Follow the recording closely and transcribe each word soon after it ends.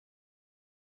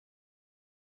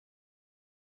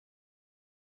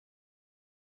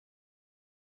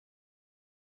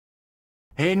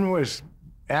Hayden was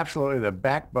absolutely the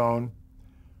backbone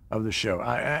of the show.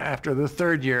 After the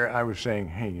third year, I was saying,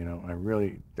 hey, you know, I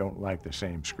really don't like the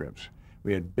same scripts.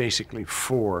 We had basically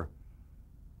four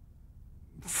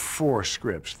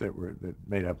scripts that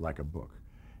made up like a book,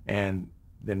 and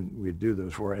then we'd do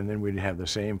those four, and then we'd have the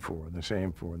same four, and the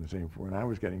same four, and the same four. And I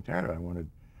was getting tired of it. I wanted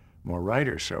more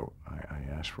writers, so I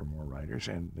asked for more writers,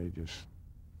 and they just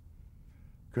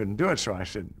couldn't do it. So I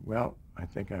said, well, I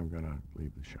think I'm going to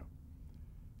leave the show.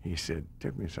 He said,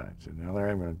 took me aside, said, now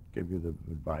Larry, I'm going to give you the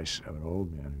advice of an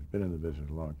old man who's been in the business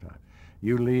a long time.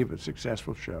 You leave a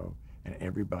successful show and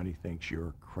everybody thinks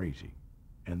you're crazy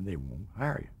and they won't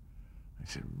hire you. I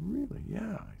said, really?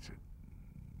 Yeah. I said,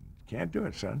 can't do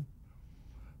it, son.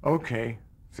 Okay,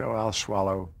 so I'll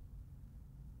swallow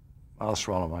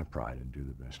my pride and do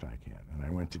the best I can. And I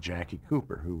went to Jackie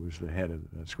Cooper, who was the head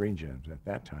of Screen Gems at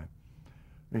that time.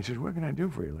 And he said, what can I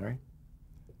do for you, Larry?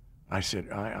 I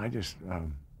said, I just,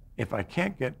 if I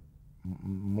can't get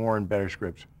more and better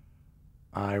scripts,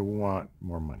 I want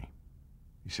more money.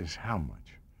 He says, how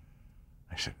much?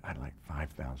 I said, I'd like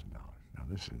 $5,000. Now,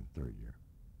 this is in the third year.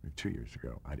 2 years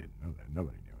ago, I didn't know that.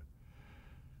 Nobody knew it.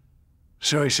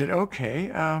 So he said,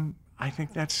 okay, I think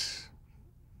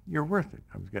you're worth it.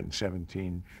 I was getting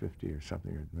 $1,750 or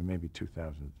something, or maybe $2,000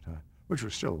 at the time, which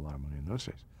was still a lot of money in those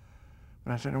days.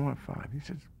 But I said, I want $5. He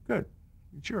says, good,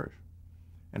 it's yours.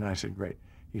 And I said, great.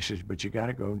 He says, but you got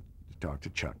to go talk to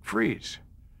Chuck Freeze.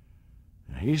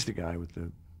 Now, he's the guy with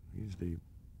he's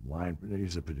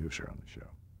the producer on the show,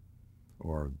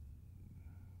 or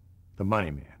the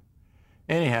money man.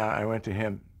 Anyhow, I went to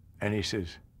him, and he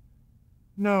says,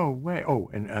 no way. Oh,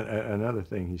 and another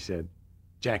thing he said,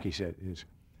 Jackie said, is,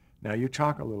 now you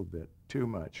talk a little bit too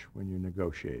much when you're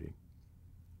negotiating.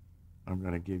 I'm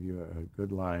going to give you a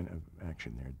good line of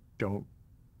action there. Don't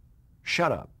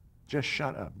shut up. Just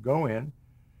shut up. Go in,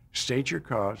 state your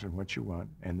cause and what you want,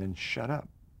 and then shut up.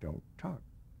 Don't talk,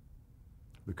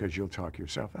 because you'll talk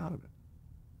yourself out of it.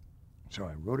 So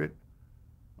I wrote it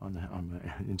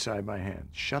inside my hand.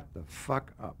 Shut the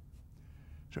fuck up.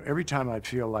 So every time I'd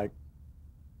feel like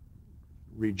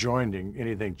rejoining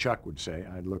anything Chuck would say,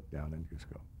 I'd look down and just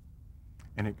go.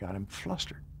 And it got him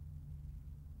flustered.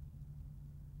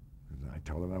 I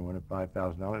told him I wanted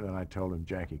 $5,000, and I told him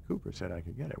Jackie Cooper said I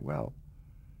could get it. Well,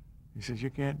 he says, you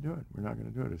can't do it. We're not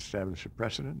going to do it. Establish a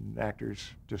precedent, and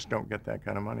actors just don't get that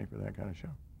kind of money for that kind of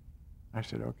show. I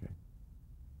said, okay.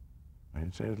 I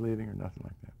didn't say I was leaving or nothing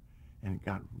like that. And it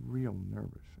got real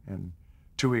nervous. And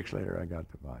 2 weeks later, I got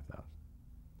to 5,000.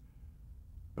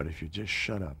 But if you just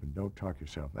shut up and don't talk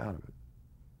yourself out of it,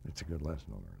 it's a good lesson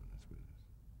to learn.